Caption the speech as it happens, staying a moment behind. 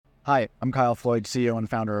Hi, I'm Kyle Floyd, CEO and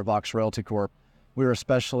founder of VOXR Royalty Corp. We're a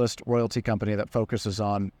specialist royalty company that focuses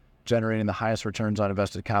on generating the highest returns on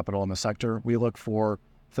invested capital in the sector. We look for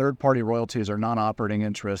third-party royalties or non-operating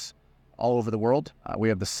interests all over the world. We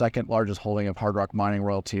have the second largest holding of hard rock mining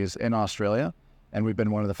royalties in Australia, and we've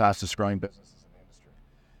been one of the fastest growing businesses in the industry.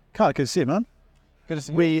 Kyle, good to see you, man. Good to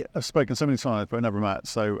see you. We have spoken so many times, but never met.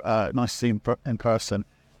 So nice to see you in person,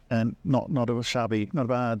 and not a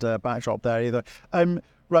bad backdrop there either.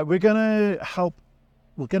 Right, we're going to help.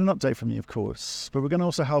 We'll get an update from you, of course, but we're going to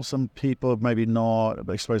also help some people maybe not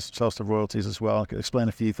expose themselves to royalties as well. I could explain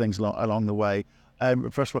a few things along the way.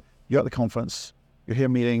 First of all, you're at the conference. You're here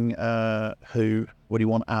meeting who? What do you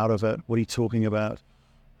want out of it? What are you talking about?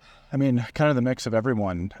 I mean, kind of the mix of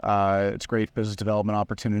everyone. It's great business development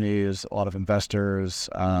opportunities, a lot of investors,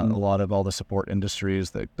 a lot of all the support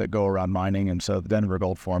industries that go around mining. And so the Denver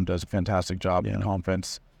Gold Forum does a fantastic job in the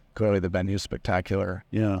conference. Clearly the venue is spectacular.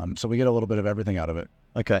 Yeah. So we get a little bit of everything out of it.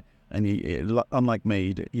 Okay. And you, unlike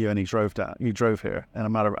me, you only drove down. You drove here in a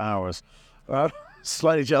matter of hours.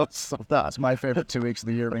 Slightly jealous of that. It's my favorite 2 weeks of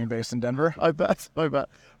the year being based in Denver. I bet.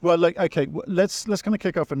 Well, okay, let's kind of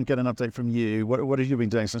kick off and get an update from you. What have you been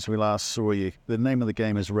doing since we last saw you? The name of the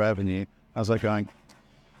game is revenue. How's that going?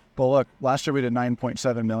 Well, look, last year we did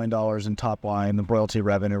 $9.7 million in top line, the royalty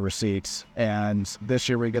revenue receipts. And this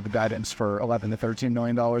year we get the guidance for $11 to $13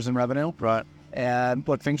 million in revenue. Right. And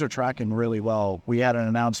look, things are tracking really well. We had an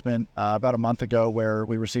announcement about a month ago where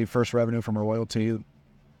we received first revenue from a royalty,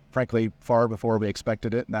 frankly, far before we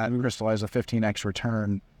expected it. And that crystallized a 15x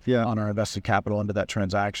return on our invested capital into that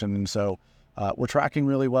transaction. And so we're tracking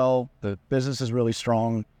really well. The business is really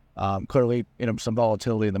strong. Clearly, some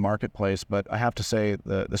volatility in the marketplace, but I have to say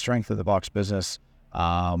the strength of the Vox business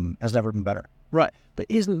has never been better. Right. But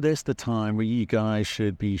isn't this the time where you guys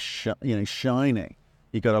should be shining?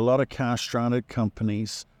 You've got a lot of cash-stranded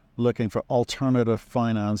companies looking for alternative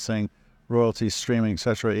financing, royalties, streaming,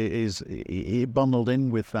 etc. is bundled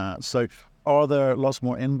in with that. So are there lots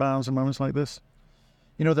more inbounds in moments like this?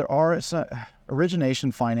 There are. It's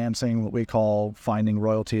origination financing, what we call finding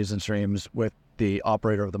royalties and streams with the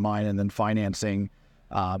operator of the mine and then financing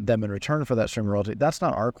them in return for that stream royalty. That's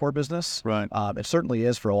not our core business. Right. It certainly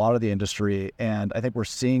is for a lot of the industry, and I think we're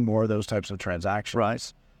seeing more of those types of transactions.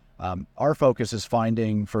 Right. Our focus is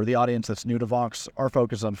finding, for the audience that's new to Vox, our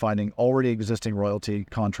focus is on finding already existing royalty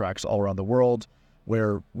contracts all around the world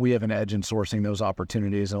where we have an edge in sourcing those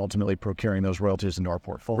opportunities and ultimately procuring those royalties into our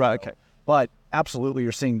portfolio. Right, okay. But absolutely,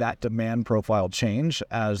 you're seeing that demand profile change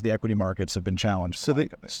as the equity markets have been challenged. So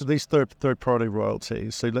these third-party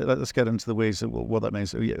royalties, so let's get into the weeds of what that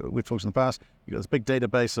means. We've talked in the past, you've got this big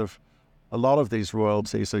database of a lot of these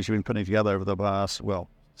royalties, so you've been putting together over the past,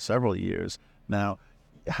 several years now.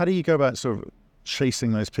 How do you go about sort of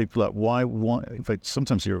chasing those people up? Why? In fact,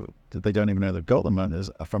 sometimes they don't even know they've got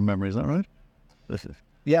them from memory. Is that right?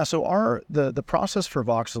 Yeah. So the process for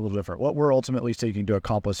Vox is a little different. What we're ultimately seeking to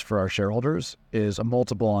accomplish for our shareholders is a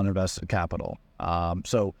multiple on invested capital.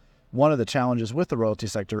 So one of the challenges with the royalty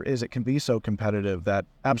sector is it can be so competitive that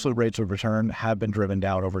absolute rates of return have been driven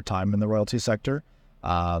down over time in the royalty sector.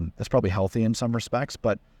 That's probably healthy in some respects,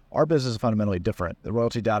 but our business is fundamentally different. The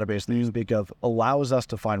royalty database that you speak of allows us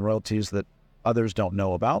to find royalties that others don't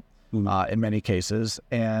know about in many cases.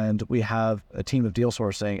 And we have a team of deal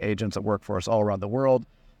sourcing agents that work for us all around the world.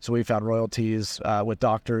 So we found royalties with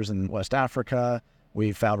doctors in West Africa.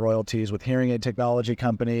 We found royalties with hearing aid technology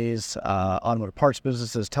companies, automotive parts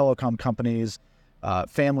businesses, telecom companies,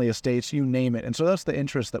 family estates, you name it. And so that's the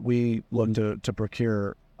interest that we look to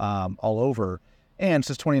procure all over. And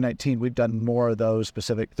since 2019, we've done more of those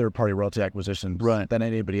specific third-party royalty acquisitions than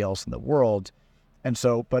anybody else in the world. And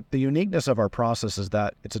so, but the uniqueness of our process is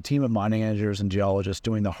that it's a team of mining engineers and geologists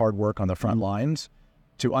doing the hard work on the front lines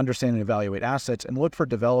to understand and evaluate assets and look for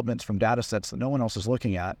developments from data sets that no one else is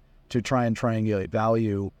looking at to try and triangulate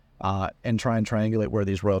value and try and triangulate where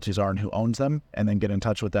these royalties are and who owns them, and then get in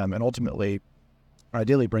touch with them and ultimately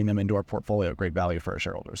ideally bring them into our portfolio at great value for our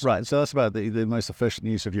shareholders. Right. So that's about the most efficient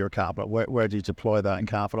use of your capital. Where do you deploy that in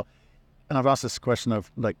capital? And I've asked this question of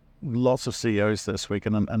lots of CEOs this week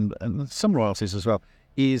and some royalties as well.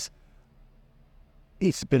 It's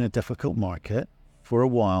been a difficult market for a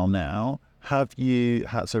while now. Have you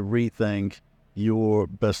had to rethink your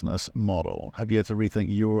business model? Have you had to rethink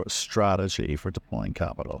your strategy for deploying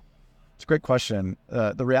capital? It's a great question.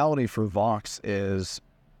 The reality for Vox is,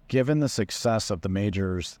 given the success of the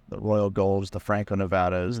majors, the Royal Golds, the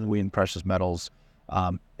Franco-Nevadas, the Wheaton Precious Metals,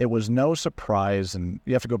 it was no surprise, and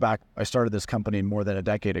you have to go back, I started this company more than a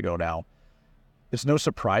decade ago now. it's no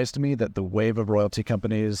surprise to me that the wave of royalty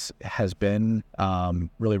companies has been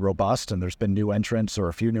really robust, and there's been new entrants or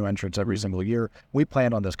a few new entrants every single year. We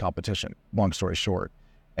planned on this competition, long story short,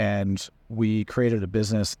 and we created a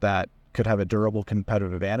business that could have a durable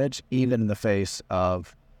competitive advantage, even in the face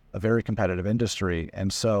of a very competitive industry.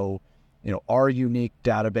 And so, our unique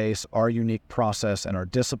database, our unique process, and our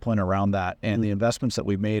discipline around that, and the investments that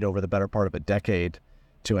we've made over the better part of a decade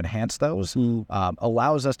to enhance those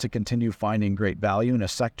allows us to continue finding great value in a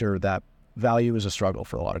sector that value is a struggle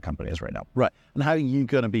for a lot of companies right now. Right. And how are you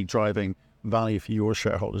going to be driving value for your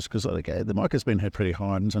shareholders? Because the market's been hit pretty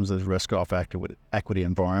hard in terms of the risk-off equity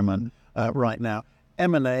environment right now.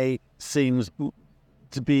 M&A seems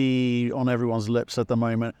to be on everyone's lips at the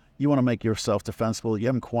moment. You want to make yourself defensible. You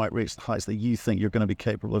haven't quite reached the heights that you think you're going to be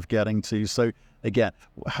capable of getting to. So again,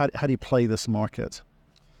 how do you play this market?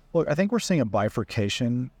 Look, I think we're seeing a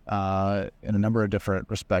bifurcation in a number of different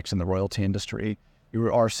respects in the royalty industry.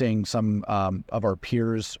 You are seeing some of our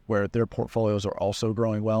peers where their portfolios are also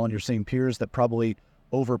growing well, and you're seeing peers that probably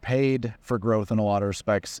overpaid for growth in a lot of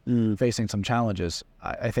respects, facing some challenges.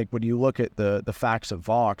 I think when you look at the facts of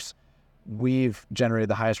Vox, we've generated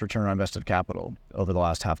the highest return on invested capital over the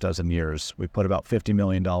last half dozen years. We've put about $50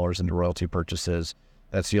 million into royalty purchases.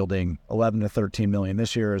 That's yielding 11 to 13 million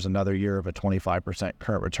this year, is another year of a 25%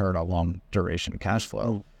 current return on long duration cash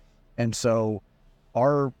flow. And so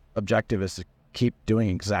our objective is to keep doing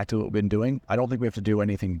exactly what we've been doing. I don't think we have to do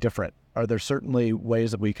anything different. Are there certainly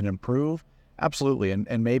ways that we can improve? Absolutely.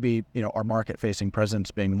 And maybe, our market facing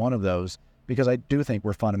presence being one of those, because I do think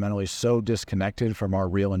we're fundamentally so disconnected from our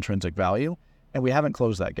real intrinsic value, and we haven't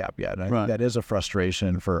closed that gap yet. And I think that is a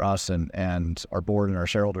frustration for us and our board and our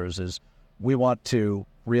shareholders is we want to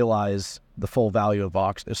realize the full value of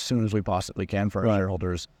Vox as soon as we possibly can for our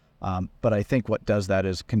shareholders. But I think what does that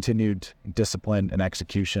is continued discipline and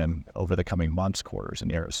execution over the coming months, quarters,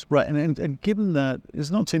 and years. Right. And given that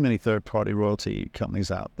there's not too many third-party royalty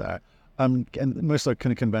companies out there, and most of the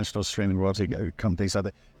kind of conventional streaming royalty companies out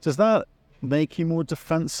there, does that make you more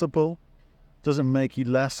defensible? Does it make you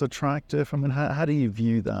less attractive? I mean, how do you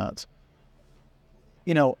view that?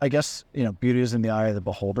 I guess, beauty is in the eye of the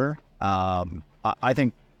beholder. I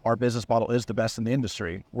think our business model is the best in the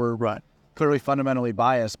industry. We're clearly fundamentally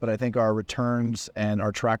biased, but I think our returns and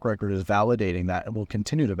our track record is validating that, and we'll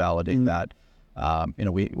continue to validate that.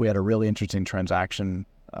 We had a really interesting transaction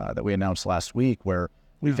that we announced last week where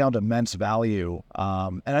we found immense value.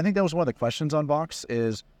 And I think that was one of the questions on Vox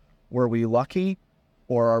is, were we lucky,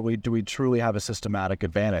 or do we truly have a systematic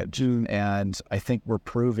advantage? And I think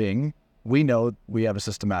we know we have a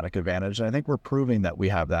systematic advantage, and I think we're proving that we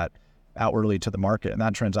have that outwardly to the market, and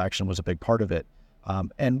that transaction was a big part of it.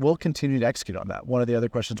 And we'll continue to execute on that. One of the other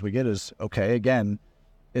questions we get is, okay, again,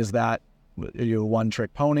 is that you a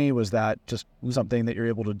one-trick pony? Was that just something that you're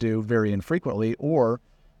able to do very infrequently, or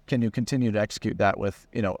can you continue to execute that with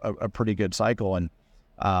a pretty good cycle? And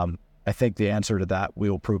I think the answer to that we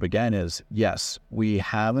will prove again is yes, we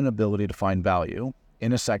have an ability to find value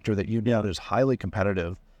in a sector that is highly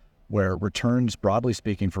competitive, where returns, broadly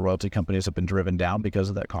speaking, for royalty companies have been driven down because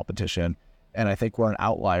of that competition. And I think we're an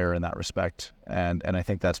outlier in that respect. And I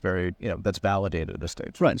think that's very, that's validated at this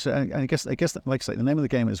stage. Right. So I guess, like I say, the name of the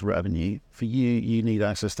game is revenue. For you need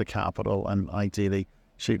access to capital, and ideally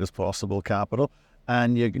cheap as possible capital.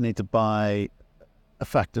 And you need to buy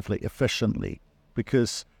effectively, efficiently,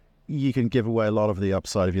 because you can give away a lot of the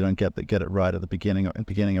upside if you don't get it right at the beginning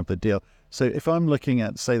of the deal. So if I'm looking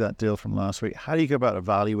at, say, that deal from last week, how do you go about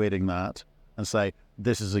evaluating that and say,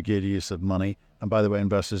 this is a good use of money? And by the way,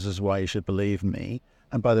 investors, this is why you should believe me.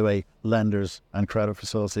 And by the way, lenders and credit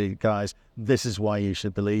facility guys, this is why you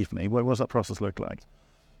should believe me. What does that process look like?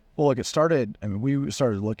 Well, look, we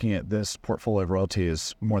started looking at this portfolio of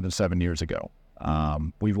royalties more than 7 years ago.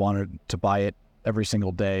 We've wanted to buy it every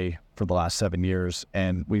single day for the last 7 years,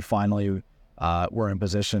 and we finally were in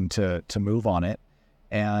position to move on it.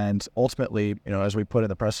 And ultimately, as we put in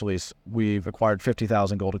the press release, we've acquired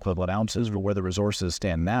 50,000 gold equivalent ounces. Where the resources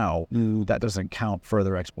stand now, that doesn't count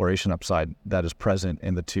further exploration upside that is present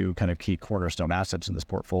in the two kind of key cornerstone assets in this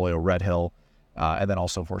portfolio, Red Hill, and then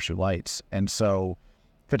also Horseshoe Lights. And so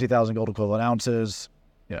 50,000 gold equivalent ounces,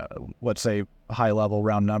 let's say high level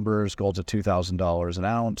round numbers, gold's at $2,000 an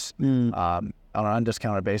ounce. On an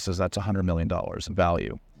undiscounted basis, that's $100 million in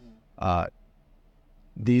value.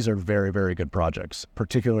 These are very, very good projects,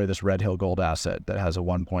 particularly this Red Hill gold asset that has a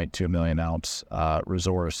 1.2 million ounce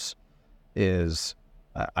resource is,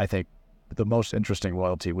 I think, the most interesting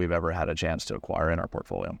royalty we've ever had a chance to acquire in our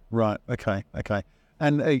portfolio. Right. Okay.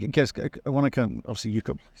 And I guess I want to come, obviously you've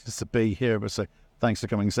got places to be here, but so thanks for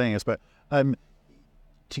coming and seeing us. But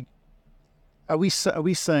are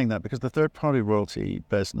we saying that because the third party royalty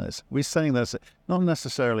business, we're saying that's not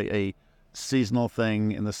necessarily a seasonal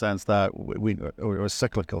thing in the sense that or a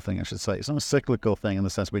cyclical thing, I should say. It's not a cyclical thing in the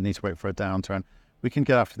sense we need to wait for a downturn. We can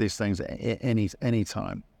get after these things any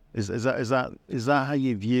time. Is that how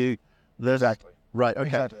you view this? Exactly. Right. Okay.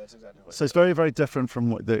 Exactly. That's exactly what So it's very, very different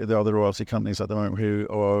from what the other royalty companies at the moment who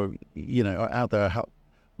are out there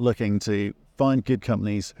looking to find good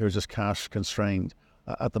companies who are just cash constrained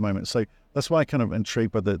at the moment. So that's why I'm kind of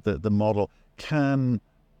intrigued by the model. Can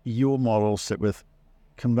your model sit with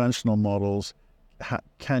conventional models?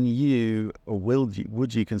 Can you or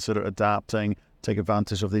would you consider adapting, take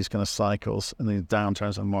advantage of these kind of cycles and the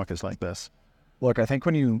downturns in markets like this? Look, I think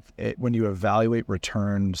when you evaluate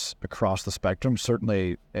returns across the spectrum,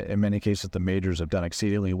 certainly in many cases the majors have done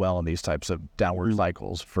exceedingly well in these types of downward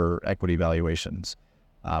cycles for equity valuations.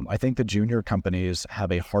 I think the junior companies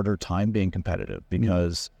have a harder time being competitive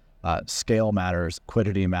because scale matters,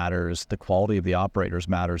 liquidity matters, the quality of the operators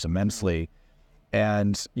matters immensely.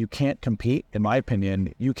 And you can't compete, in my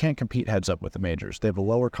opinion, heads up with the majors. They have a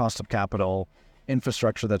lower cost of capital,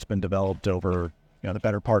 infrastructure that's been developed over the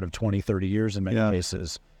better part of 20, 30 years in many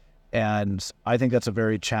cases. And I think that's a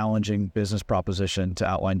very challenging business proposition to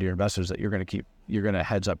outline to your investors that you're going to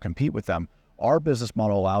heads up compete with them. Our business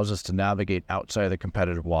model allows us to navigate outside of the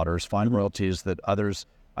competitive waters, find royalties that others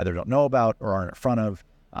either don't know about or aren't in front of.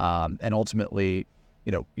 And ultimately,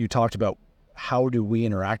 you talked about how do we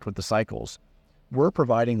interact with the cycles. We're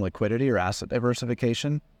providing liquidity or asset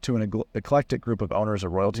diversification to an eclectic group of owners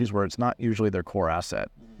of royalties where it's not usually their core asset.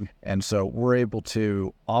 And so we're able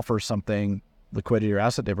to offer something, liquidity or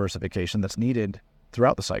asset diversification, that's needed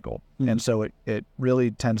throughout the cycle. And so it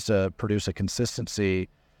really tends to produce a consistency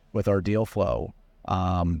with our deal flow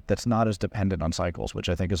that's not as dependent on cycles, which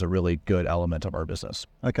I think is a really good element of our business.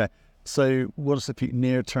 Okay. So what does the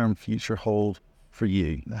near-term future hold for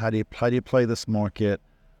you? How do you play this market?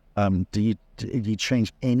 Do you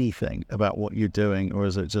change anything about what you're doing, or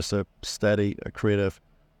is it just a steady, creative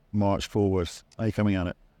march forward? How are you coming at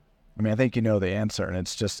it? I mean, I think the answer, and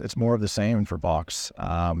it's more of the same for Vox.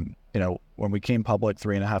 When we came public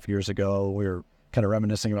 3.5 years ago, we were kind of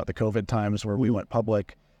reminiscing about the COVID times where we went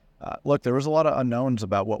public. Look, there was a lot of unknowns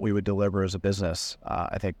about what we would deliver as a business.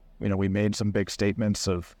 I think, we made some big statements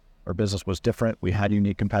of our business was different. We had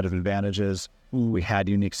unique competitive advantages. We had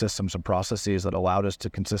unique systems and processes that allowed us to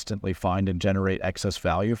consistently find and generate excess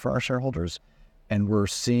value for our shareholders. And we're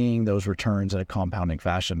seeing those returns in a compounding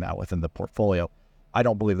fashion now within the portfolio. I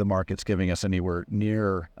don't believe the market's giving us anywhere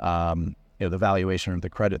near the valuation or the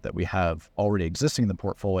credit that we have already existing in the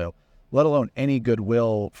portfolio, let alone any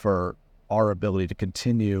goodwill for our ability to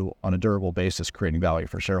continue on a durable basis creating value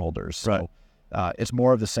for shareholders. Right. So it's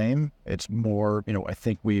more of the same. It's more, I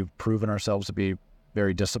think we've proven ourselves to be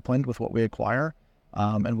very disciplined with what we acquire,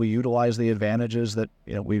 and we utilize the advantages that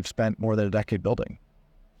we've spent more than a decade building.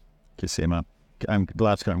 Good to see you, man. I'm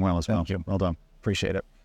glad it's going well as well. Thank you. Well done. Appreciate it.